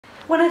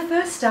When I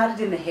first started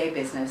in the hair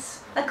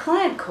business, a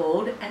client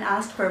called and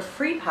asked for a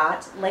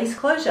Freepart lace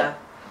closure.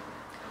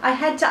 I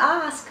had to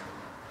ask,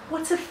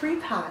 what's a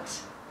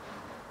Freepart?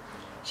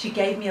 She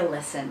gave me a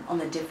lesson on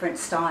the different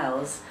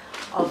styles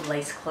of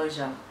lace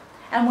closure.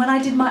 And when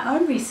I did my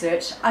own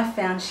research, I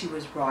found she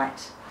was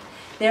right.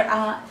 There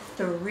are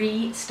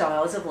 3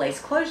 styles of lace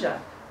closure.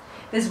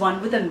 There's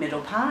one with a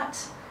middle part,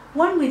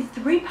 one with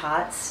 3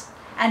 parts,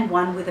 and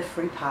one with a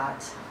free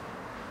part.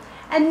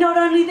 And not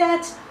only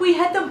that, we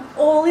had them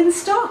all in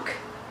stock.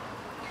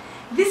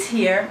 This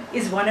here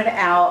is one of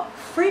our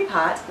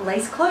Freepart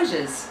lace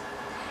closures.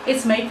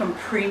 It's made from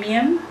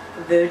premium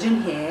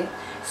virgin hair,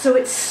 so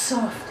it's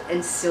soft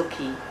and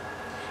silky.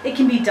 It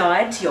can be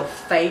dyed to your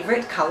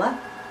favorite color.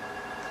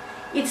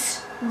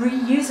 It's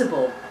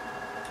reusable.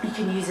 You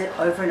can use it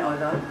over and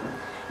over.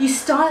 You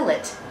style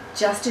it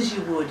just as you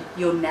would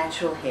your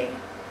natural hair.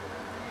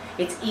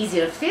 It's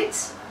easy to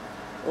fit.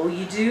 All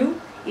you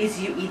do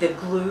is you either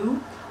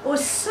glue or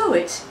sew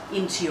it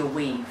into your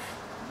weave.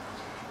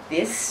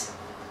 This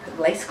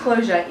lace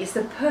closure is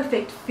the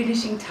perfect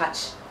finishing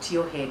touch to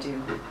your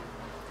hairdo.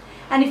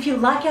 And if you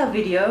like our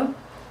video,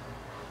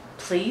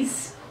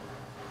 please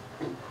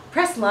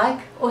press like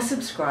or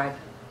subscribe.